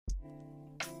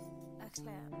claps.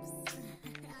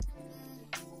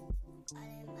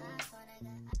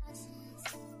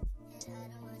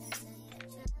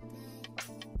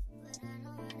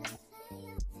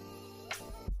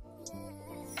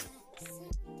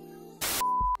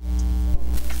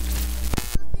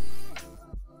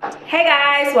 Hey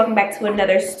guys, welcome back to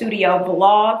another studio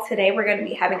vlog. Today we're going to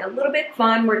be having a little bit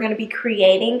fun. We're going to be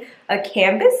creating a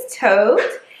canvas tote.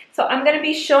 So I'm going to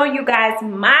be showing you guys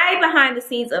my behind the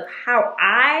scenes of how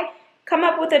I come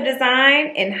up with a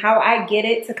design and how I get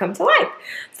it to come to life.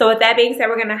 So with that being said,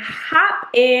 we're going to hop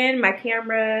in my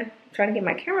camera. I'm trying to get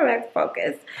my camera back to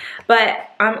focus. But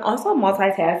I'm also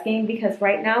multitasking because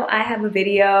right now I have a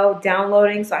video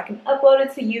downloading so I can upload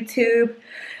it to YouTube.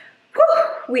 Whew,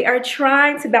 we are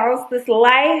trying to balance this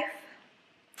life,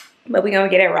 but we're gonna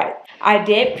get it right. I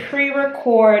did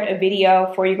pre-record a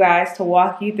video for you guys to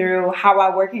walk you through how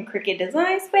I work in Cricut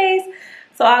Design Space.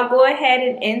 So I'll go ahead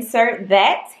and insert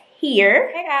that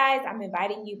here. Hey guys, I'm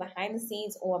inviting you behind the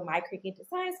scenes on my Cricut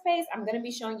Design Space. I'm gonna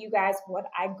be showing you guys what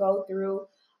I go through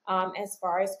as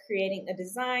far as creating a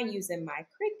design using my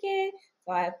Cricut.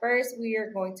 So at first we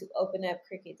are going to open up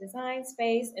Cricut Design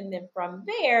Space, and then from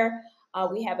there,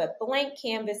 we have a blank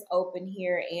canvas open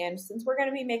here, and since we're going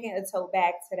to be making a tote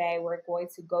bag today, we're going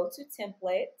to go to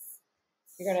templates.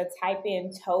 You're going to type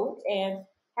in tote, and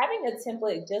having a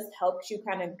template just helps you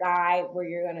kind of guide where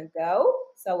you're going to go.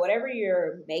 So whatever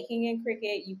you're making in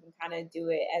Cricut, you can kind of do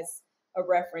it as a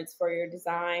reference for your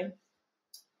design.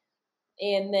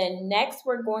 And then next,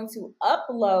 we're going to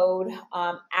upload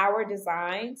our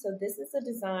design. So this is a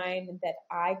design that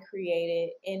I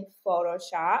created in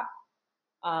Photoshop.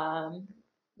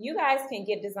 You guys can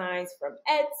get designs from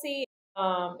Etsy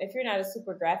if you're not a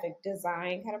super graphic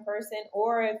design kind of person,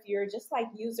 or if you're just like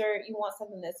you want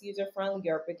something that's user-friendly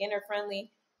or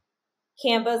beginner-friendly,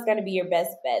 Canva is going to be your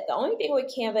best bet. The only thing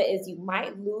with Canva is you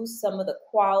might lose some of the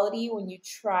quality when you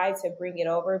try to bring it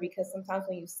over, because sometimes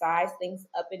when you size things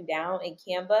up and down in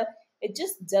Canva, it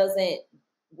just doesn't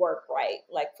work right.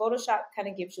 Like Photoshop kind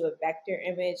of gives you a vector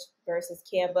image versus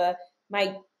Canva.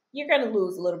 You're going to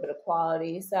lose a little bit of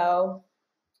quality. So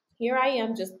here I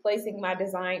am just placing my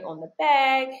design on the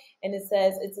bag, and it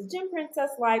says it's a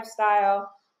GymPrincess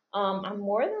Lifestyle. I'm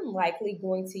more than likely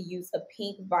going to use a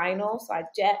pink vinyl. So I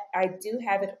do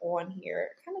have it on here,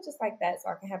 kind of just like that, so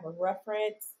I can have a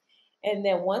reference. And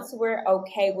then once we're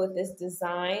okay with this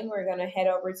design, we're going to head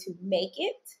over to make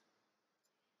it.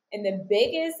 And the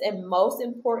biggest and most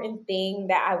important thing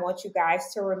that I want you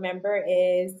guys to remember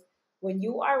is when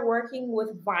you are working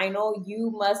with vinyl,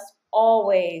 you must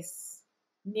always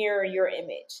mirror your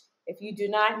image. If you do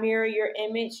not mirror your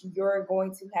image, you're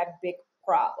going to have big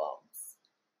problems.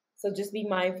 So just be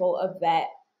mindful of that.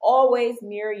 Always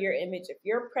mirror your image if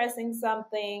you're pressing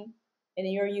something and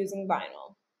you're using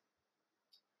vinyl.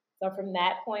 So from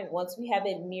that point, once we have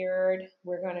it mirrored,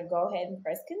 we're going to go ahead and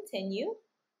press continue.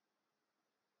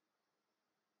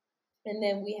 And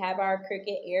then we have our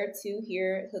Cricut Air 2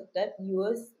 here hooked up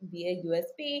via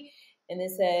USB. And it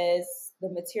says the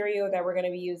material that we're going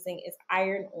to be using is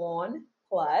Iron On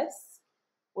Plus,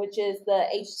 which is the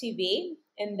HTV.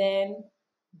 And then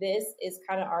this is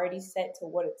kind of already set to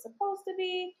what it's supposed to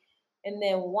be. And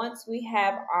then once we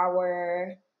have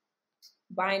our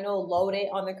vinyl loaded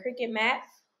on the Cricut mat,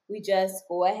 we just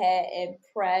go ahead and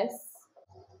press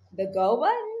the go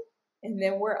button, and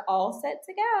then we're all set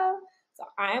to go. So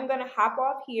I am going to hop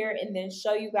off here and then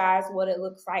show you guys what it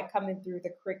looks like coming through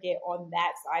the Cricut on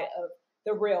that side of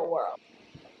the real world.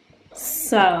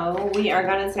 So we are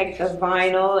going to take the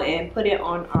vinyl and put it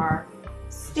on our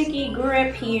sticky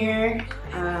grip here.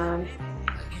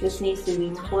 This needs to be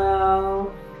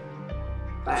 12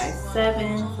 by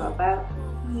 7, so about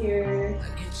here.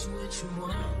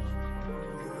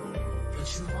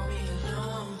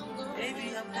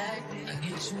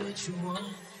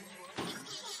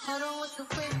 I don't want to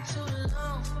wait too long. I don't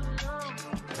want to wait too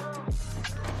long.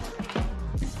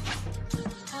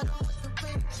 I don't want to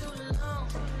wait too long.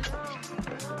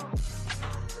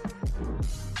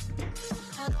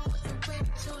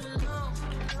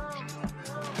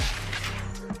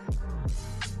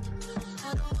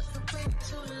 I don't want to wait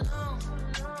too long.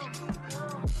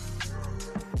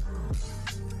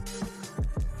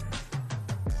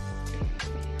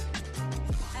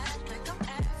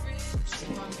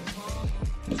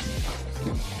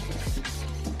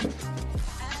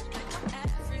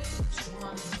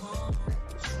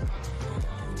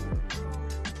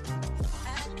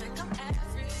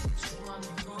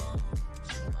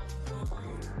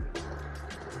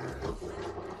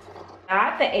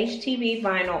 Got the HTV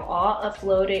vinyl all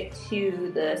uploaded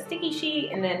to the sticky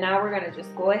sheet, and then now we're going to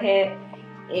just go ahead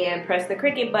and press the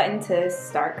cricket button to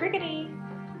start cricketing.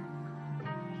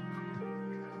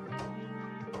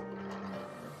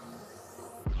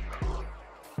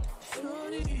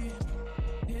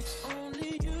 It's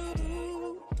only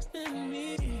you and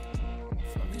me.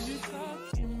 What are you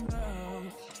talking about?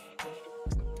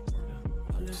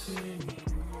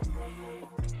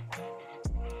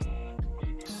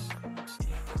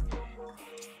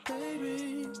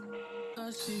 Baby, I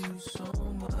see you so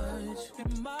much in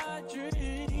my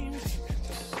dreams.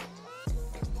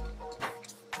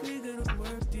 We gotta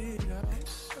work it out.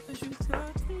 What are you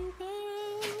talking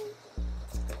about?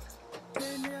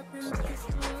 Can I be like a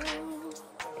slow?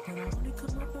 Can I only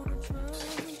come up on a drum?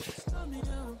 Stop me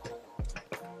out.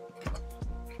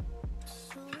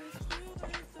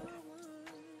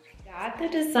 Got the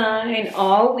design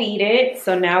all weeded,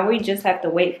 so now we just have to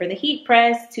wait for the heat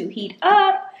press to heat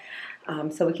up,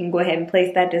 so we can go ahead and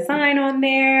place that design on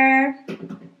there.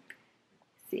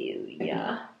 See,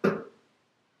 yeah.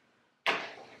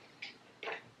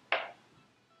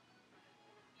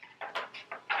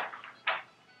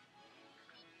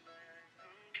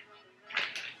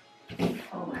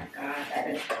 Oh my God, that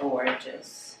is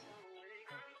gorgeous.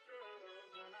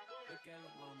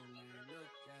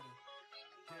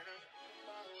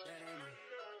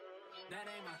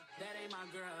 That ain't my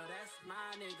girl, that's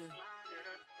my nigga.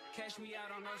 Catch me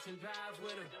out on Ocean Drive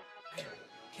with her.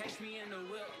 Catch me in the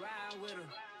whip, ride with her.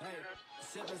 Hey,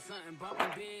 sipping something,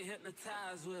 bumping big,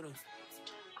 hypnotized with her.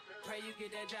 Pray you get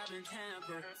that job in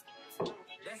Tampa.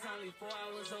 That's only 4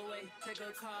 hours away. Take a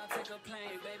car, take a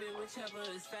plane, baby, whichever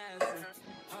is faster.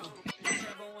 Oh,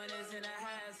 whichever one is in a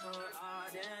household. Oh,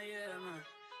 damn, yeah, man.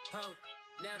 Oh,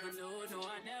 never knew, no,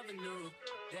 I never knew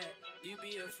that you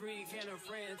be a freak and a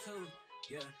friend too.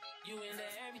 Yeah, you into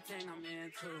everything I'm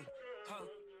into. Oh,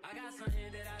 I got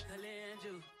something that I could lend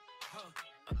you. Oh,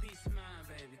 a piece of mind,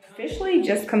 baby. Officially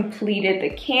just completed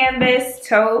the canvas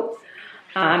tote.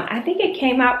 I think it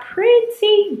came out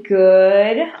pretty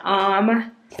good.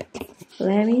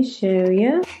 Let me show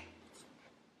you.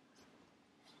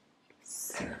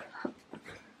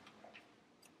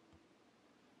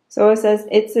 So it says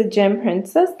it's a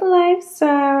GymPrincess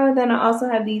Lifestyle. Then I also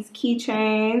have these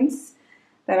keychains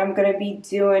that I'm gonna be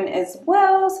doing as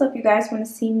well. So if you guys want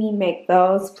to see me make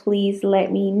those, please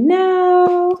let me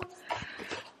know.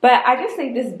 But I just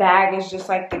think this bag is just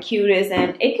like the cutest,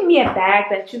 and it can be a bag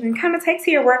that you can kind of take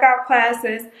to your workout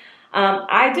classes.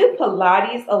 I do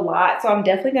Pilates a lot, so I'm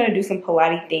definitely gonna do some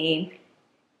Pilates themed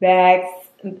bags.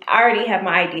 I already have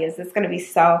my ideas. It's gonna be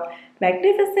so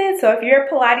magnificent. So if you're a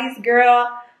Pilates girl,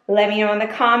 let me know in the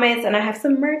comments, and I have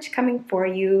some merch coming for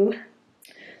you.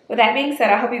 With that being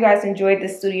said, I hope you guys enjoyed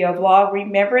this studio vlog.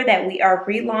 Remember that we are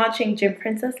relaunching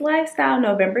GymPrincess Lifestyle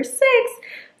November 6th.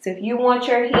 So if you want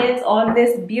your hands on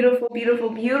this beautiful, beautiful,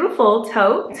 beautiful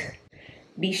tote,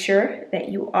 be sure that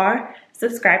you are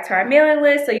subscribed to our mailing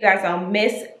list so you guys don't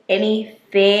miss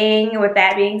anything. With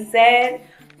that being said,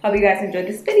 hope you guys enjoyed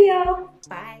this video.